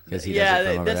Mic, because he yeah, does it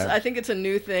from over there. I think it's a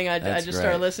new thing. I That's just great.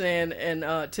 started listening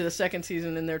and to the second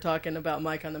season, and they're talking about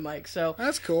Mike on the mic. So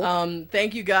That's cool.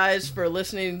 Thank you guys for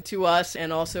listening to us,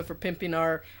 and also for pimping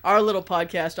our little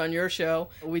podcast on your show.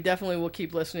 We definitely will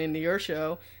keep listening to your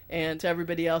show. And to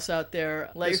everybody else out there,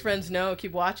 let your friends know.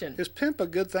 Keep watching. Is pimp a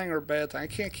good thing or a bad thing? I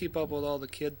can't keep up with all the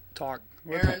kid talk.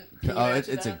 Aaron, can you Oh,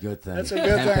 answer it's a that? good thing. That's a good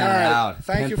thing. All Pimping it right. out.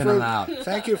 Thank you Pimping them out.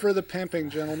 thank you for the pimping,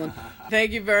 gentlemen.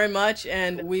 Thank you very much,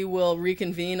 and we will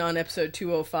reconvene on episode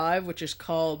 205, which is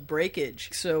called Breakage.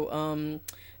 So,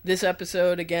 this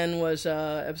episode, again, was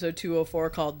episode 204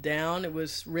 called Down. It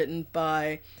was written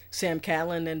by Sam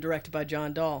Catlin and directed by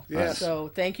John Dahl. Yes. So,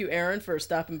 thank you, Aaron, for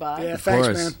stopping by. Yeah, thanks,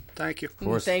 course. man. Thank you. Of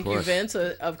course, Thank of you, course. Vince,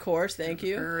 of course. Thank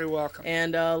you. Very welcome.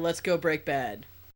 And let's go break bad.